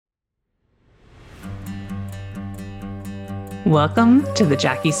Welcome to the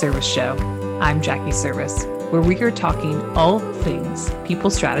Jackie Service Show. I'm Jackie Service, where we are talking all things people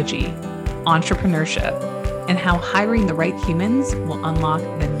strategy, entrepreneurship, and how hiring the right humans will unlock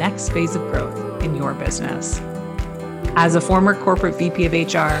the next phase of growth in your business. As a former corporate VP of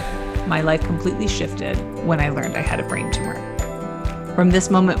HR, my life completely shifted when I learned I had a brain tumor. From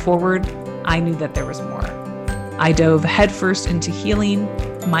this moment forward, I knew that there was more. I dove headfirst into healing,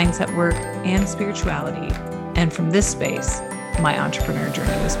 mindset work, and spirituality. And from this space, my entrepreneur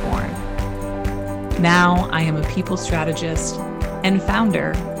journey was born. Now I am a people strategist and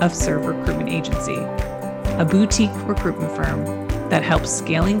founder of Serve Recruitment Agency, a boutique recruitment firm that helps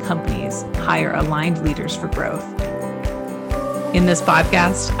scaling companies hire aligned leaders for growth. In this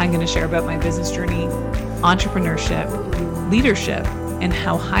podcast, I'm going to share about my business journey, entrepreneurship, leadership, and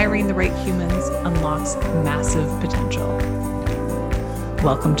how hiring the right humans unlocks massive potential.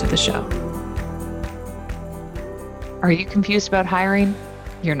 Welcome to the show. Are you confused about hiring?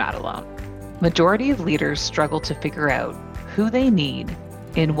 You're not alone. Majority of leaders struggle to figure out who they need,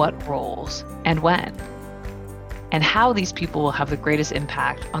 in what roles, and when, and how these people will have the greatest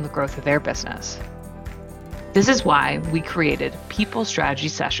impact on the growth of their business. This is why we created People Strategy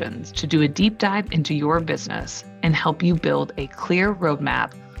Sessions to do a deep dive into your business and help you build a clear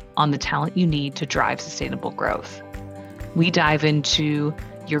roadmap on the talent you need to drive sustainable growth. We dive into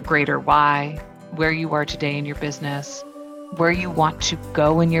your greater why, where you are today in your business, where you want to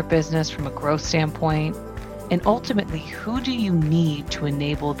go in your business from a growth standpoint, and ultimately, who do you need to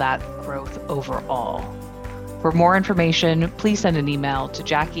enable that growth overall? For more information, please send an email to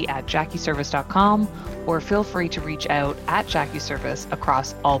jackie@jackieservice.com or feel free to reach out at Jackie Service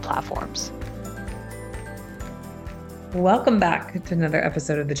across all platforms. Welcome back to another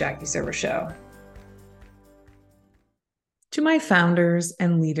episode of the Jackie Service Show. To my founders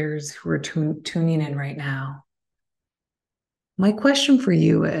and leaders who are tuning in right now, my question for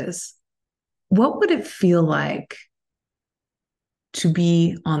you is, what would it feel like to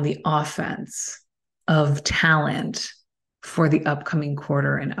be on the offense of talent for the upcoming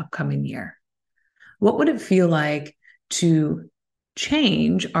quarter and upcoming year? What would it feel like to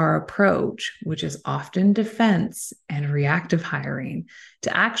change our approach, which is often defense and reactive hiring,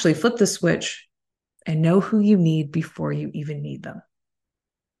 to actually flip the switch and know who you need before you even need them?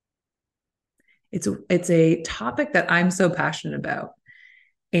 It's a topic that I'm so passionate about.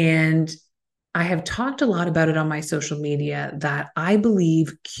 And I have talked a lot about it on my social media that I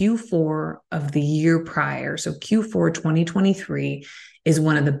believe Q4 of the year prior, so Q4 2023, is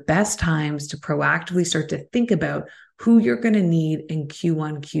one of the best times to proactively start to think about who you're going to need in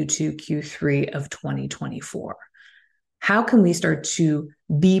Q1, Q2, Q3 of 2024. How can we start to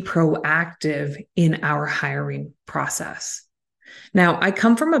be proactive in our hiring process? Now, I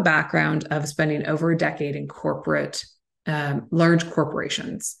come from a background of spending over a decade in corporate, large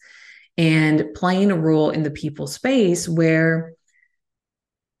corporations, and playing a role in the people space where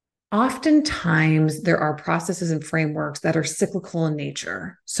oftentimes there are processes and frameworks that are cyclical in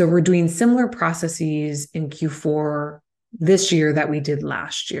nature. So we're doing similar processes in Q4 this year that we did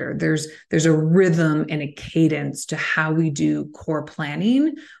last year. There's a rhythm and a cadence to how we do core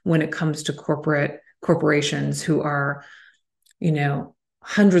planning when it comes to corporations who are,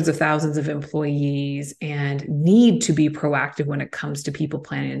 hundreds of thousands of employees and need to be proactive when it comes to people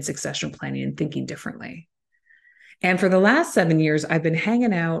planning and succession planning and thinking differently. And for the last 7 years, I've been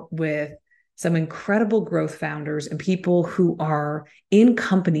hanging out with some incredible growth founders and people who are in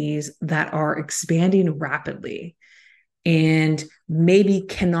companies that are expanding rapidly and maybe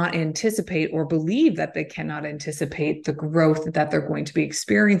cannot anticipate or believe that they cannot anticipate the growth that they're going to be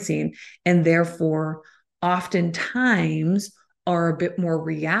experiencing, and therefore oftentimes are a bit more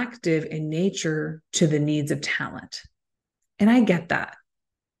reactive in nature to the needs of talent. And I get that.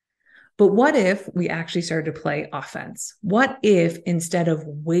 But what if we actually started to play offense? What if instead of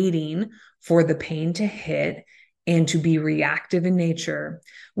waiting for the pain to hit and to be reactive in nature,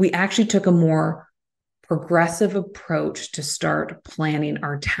 we actually took a more progressive approach to start planning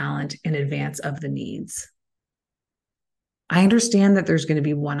our talent in advance of the needs? I understand that there's going to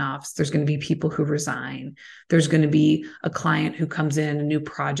be one-offs. There's going to be people who resign. There's going to be a client who comes in, a new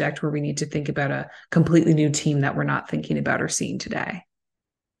project where we need to think about a completely new team that we're not thinking about or seeing today.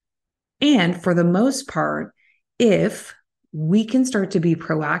 And for the most part, if we can start to be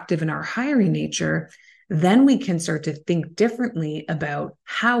proactive in our hiring nature, then we can start to think differently about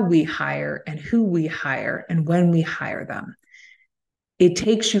how we hire and who we hire and when we hire them. It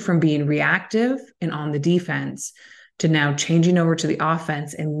takes you from being reactive and on the defense to now changing over to the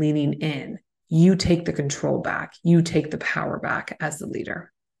offense and leaning in. You take the control back. You take the power back as the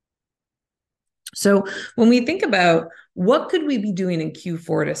leader. So when we think about what could we be doing in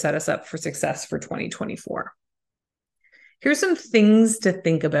Q4 to set us up for success for 2024, here's some things to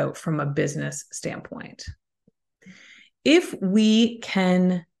think about from a business standpoint. If we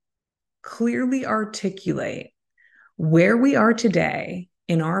can clearly articulate where we are today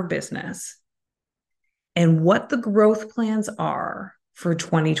in our business and what the growth plans are for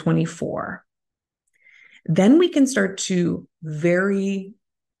 2024, then we can start to very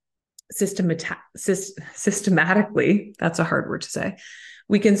systematically, that's a hard word to say,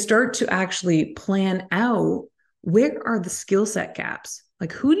 we can start to actually plan out where are the skill set gaps?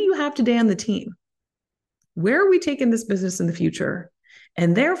 Like, who do you have today on the team? Where are we taking this business in the future?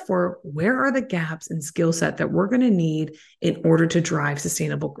 And therefore, where are the gaps in skill set that we're going to need in order to drive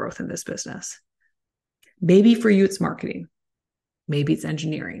sustainable growth in this business? Maybe for you, it's marketing. Maybe it's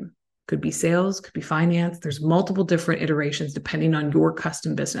engineering. Could be sales, could be finance. There's multiple different iterations depending on your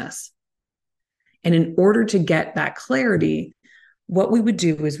custom business. And in order to get that clarity, what we would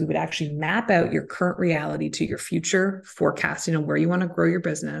do is we would actually map out your current reality to your future forecasting on where you want to grow your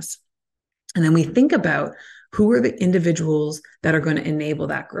business. And then we think about who are the individuals that are going to enable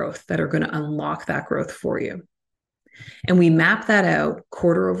that growth, that are going to unlock that growth for you. And we map that out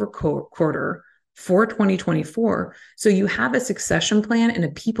quarter over quarter for 2024. So you have a succession plan and a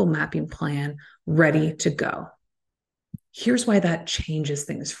people mapping plan ready to go. Here's why that changes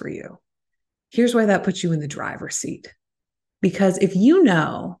things for you. Here's why that puts you in the driver's seat. Because if you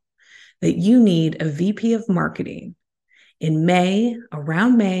know that you need a VP of marketing in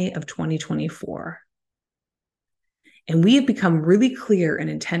around May of 2024, and we have become really clear and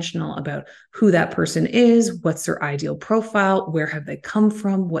intentional about who that person is, what's their ideal profile, where have they come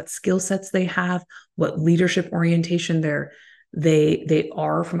from, what skill sets they have, what leadership orientation they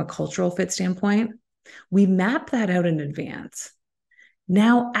are from a cultural fit standpoint. We map that out in advance.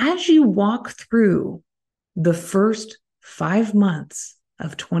 Now, as you walk through the first 5 months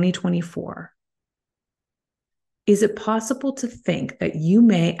of 2024, is it possible to think that you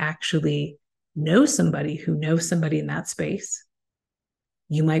may actually know somebody who knows somebody in that space?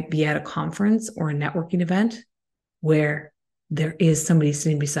 You might be at a conference or a networking event where there is somebody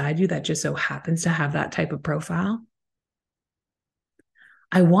sitting beside you that just so happens to have that type of profile.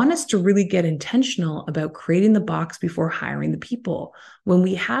 I want us to really get intentional about creating the box before hiring the people. When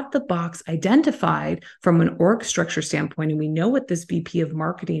we have the box identified from an org structure standpoint, and we know what this VP of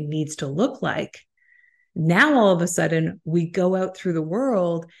marketing needs to look like, now all of a sudden we go out through the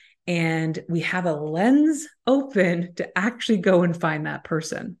world and we have a lens open to actually go and find that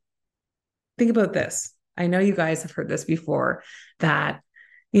person. Think about this. I know you guys have heard this before, that,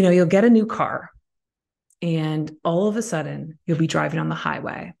 you'll get a new car and all of a sudden you'll be driving on the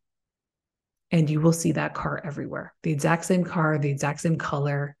highway and you will see that car everywhere, the exact same car, the exact same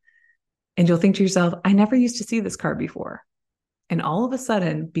color. And you'll think to yourself, I never used to see this car before. And all of a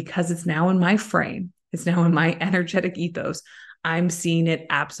sudden, because it's now in my frame, it's now in my energetic ethos, I'm seeing it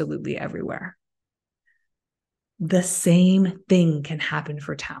absolutely everywhere. The same thing can happen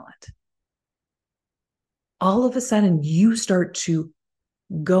for talent. All of a sudden, you start to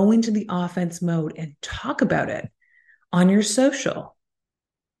go into the offense mode and talk about it on your social,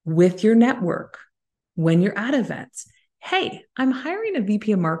 with your network, when you're at events. Hey, I'm hiring a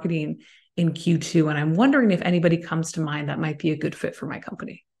VP of marketing in Q2, and I'm wondering if anybody comes to mind that might be a good fit for my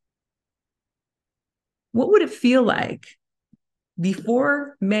company. What would it feel like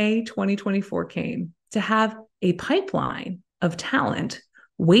before May 2024 came to have a pipeline of talent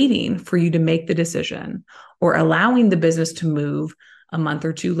waiting for you to make the decision, or allowing the business to move a month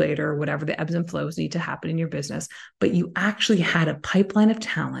or two later, whatever the ebbs and flows need to happen in your business, but you actually had a pipeline of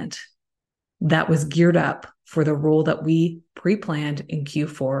talent that was geared up for the role that we pre-planned in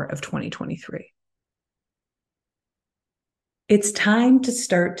Q4 of 2023. It's time to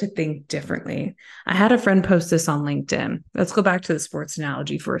start to think differently. I had a friend post this on LinkedIn. Let's go back to the sports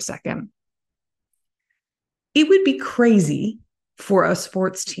analogy for a second. It would be crazy for a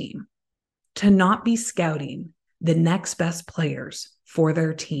sports team to not be scouting the next best players for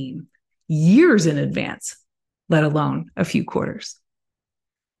their team years in advance, let alone a few quarters.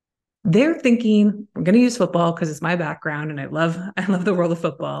 They're thinking, we're going to use football because it's my background and I love the world of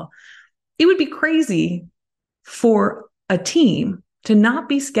football. It would be crazy for a team to not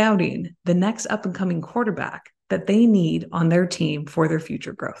be scouting the next up and coming quarterback that they need on their team for their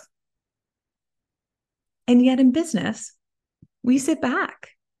future growth. And yet in business, we sit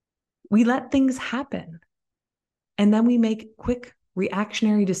back, we let things happen, and then we make quick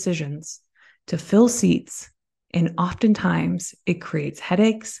reactionary decisions to fill seats. And oftentimes it creates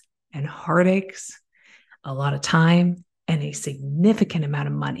headaches and heartaches, a lot of time, and a significant amount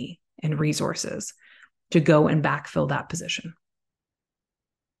of money and resources to go and backfill that position.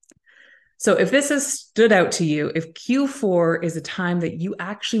 So if this has stood out to you, if Q4 is a time that you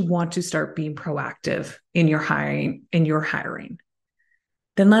actually want to start being proactive in your hiring,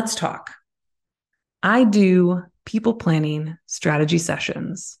 then let's talk. I do people planning strategy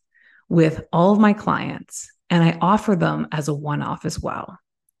sessions with all of my clients, and I offer them as a one-off as well.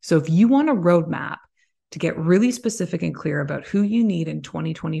 So if you want a roadmap to get really specific and clear about who you need in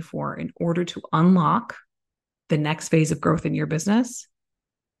 2024 in order to unlock the next phase of growth in your business,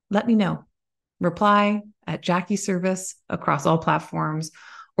 let me know. Reply at Jackie Service across all platforms,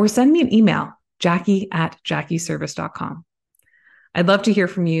 or send me an email, jackie@jackieservice.com. I'd love to hear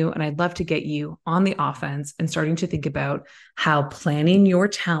from you, and I'd love to get you on the offense and starting to think about how planning your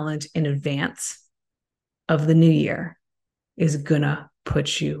talent in advance of the new year is gonna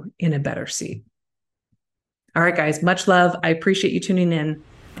put you in a better seat. All right, guys, much love. I appreciate you tuning in,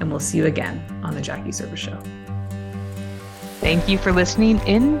 and we'll see you again on the Jackie Service Show. Thank you for listening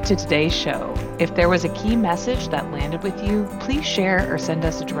in to today's show. If there was a key message that landed with you, please share or send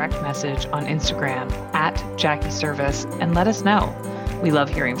us a direct message on Instagram @JackieService and let us know. We love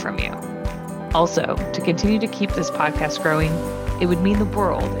hearing from you. Also, to continue to keep this podcast growing, it would mean the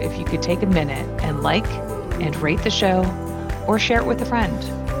world if you could take a minute and like and rate the show or share it with a friend.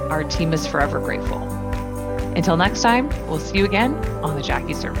 Our team is forever grateful. Until next time, we'll see you again on the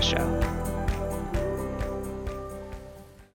Jackie Service Show.